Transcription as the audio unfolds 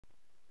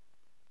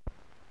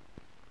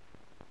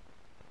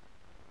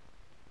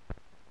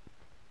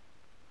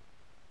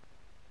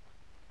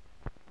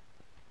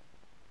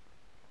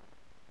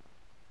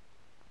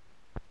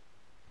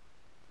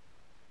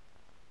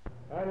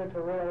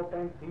Terrell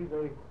thinks he's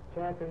a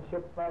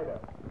championship fighter,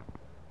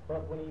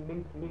 but when he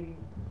meets me,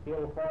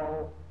 he'll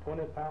fall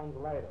 20 pounds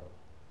lighter.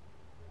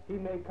 He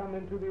may come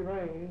into the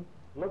ring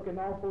looking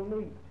awful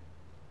neat,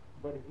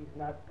 but if he's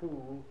not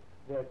cool,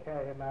 they'll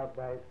carry him out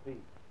by his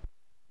feet.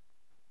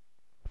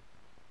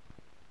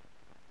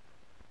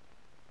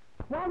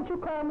 Why don't you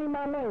call me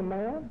my name,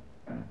 man?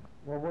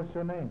 Well, what's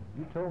your name?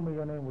 You told me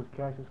your name was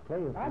Cassius Clay.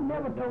 I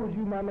never told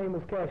you my name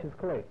was Cassius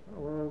Clay.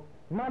 Well,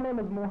 my name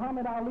is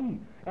Mohammed Ali,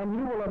 and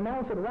you will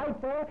announce it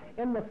right there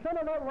in the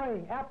center of that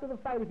ring after the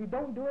fight if you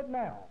don't do it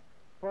now.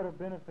 For the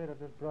benefit of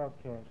this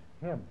broadcast,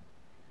 him.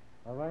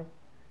 All right?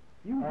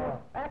 You just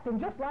acting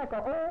just like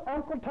an old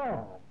Uncle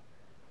Tom.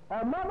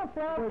 Another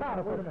fly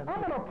powder.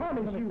 I'm going to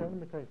punish you. Let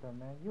me tell you something,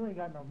 man. You ain't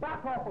got no...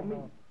 Back off of me.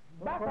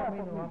 Back off of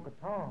me. Uncle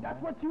Tom.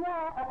 That's what you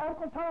are,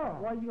 Uncle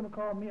Tom. Why are you going to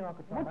call me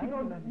Uncle Tom?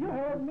 You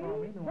heard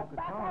me. Just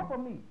back off of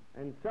me.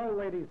 And so,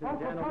 ladies and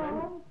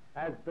gentlemen,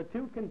 as the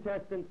two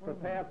contestants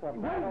prepare for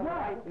battle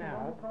right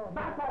now...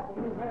 Back off of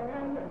me,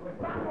 man.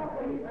 Back off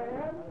of me,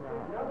 man.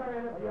 The other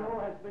interview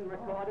has been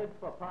recorded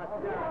for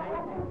posterity.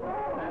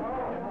 And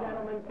the two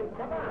gentlemen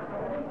continue.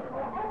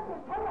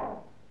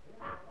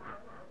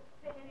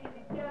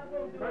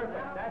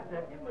 Perfect, that's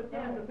it.